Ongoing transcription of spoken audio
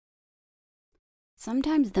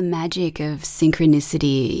Sometimes the magic of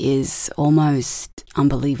synchronicity is almost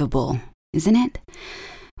unbelievable, isn't it?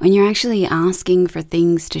 When you're actually asking for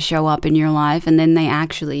things to show up in your life and then they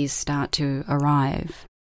actually start to arrive.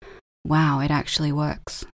 Wow, it actually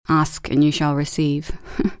works. Ask and you shall receive.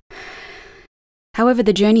 However,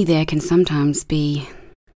 the journey there can sometimes be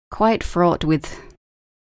quite fraught with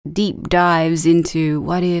deep dives into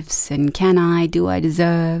what ifs and can I, do I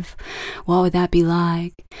deserve, what would that be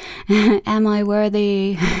like, am I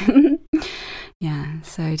worthy? Yeah,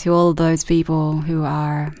 so to all those people who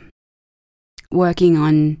are working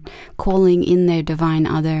on calling in their divine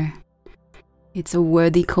other, it's a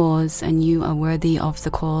worthy cause and you are worthy of the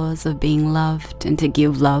cause of being loved and to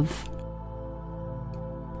give love.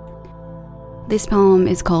 This poem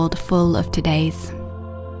is called Full of Todays.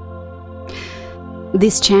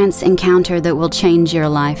 This chance encounter that will change your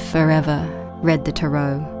life forever, read the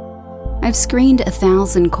tarot. I've screened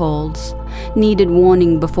 1,000 calls, needed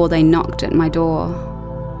warning before they knocked at my door.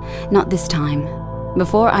 Not this time.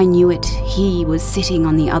 Before I knew it, he was sitting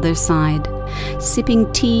on the other side, sipping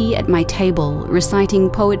tea at my table, reciting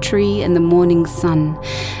poetry in the morning sun,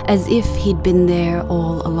 as if he'd been there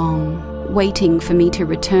all along, waiting for me to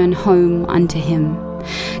return home unto him,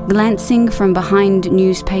 glancing from behind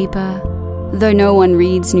newspaper, though no one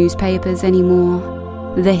reads newspapers anymore,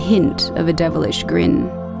 the hint of a devilish grin,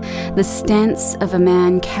 the stance of a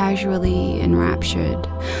man casually enraptured,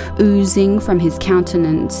 oozing from his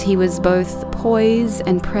countenance. He was both poise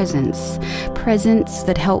and presence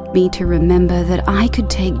that helped me to remember that I could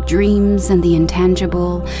take dreams and the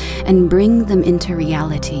intangible and bring them into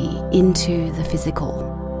reality, into the physical.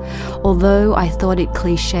 Although I thought it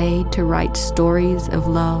cliched to write stories of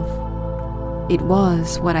love, it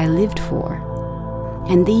was what I lived for.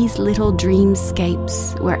 And these little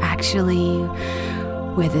dreamscapes were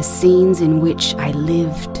the scenes in which I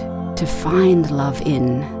lived to find love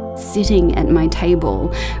in, sitting at my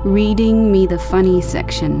table, reading me the funny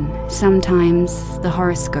section, sometimes the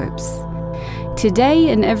horoscopes. Today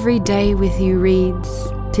and every day with you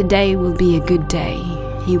reads, today will be a good day,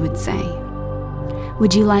 he would say.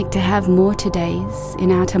 Would you like to have more todays in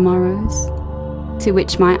our tomorrows? To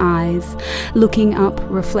which my eyes, looking up,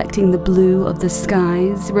 reflecting the blue of the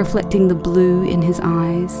skies, reflecting the blue in his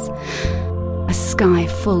eyes. A sky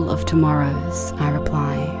full of tomorrows, I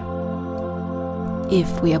reply.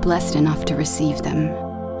 If we are blessed enough to receive them,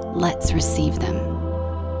 let's receive them.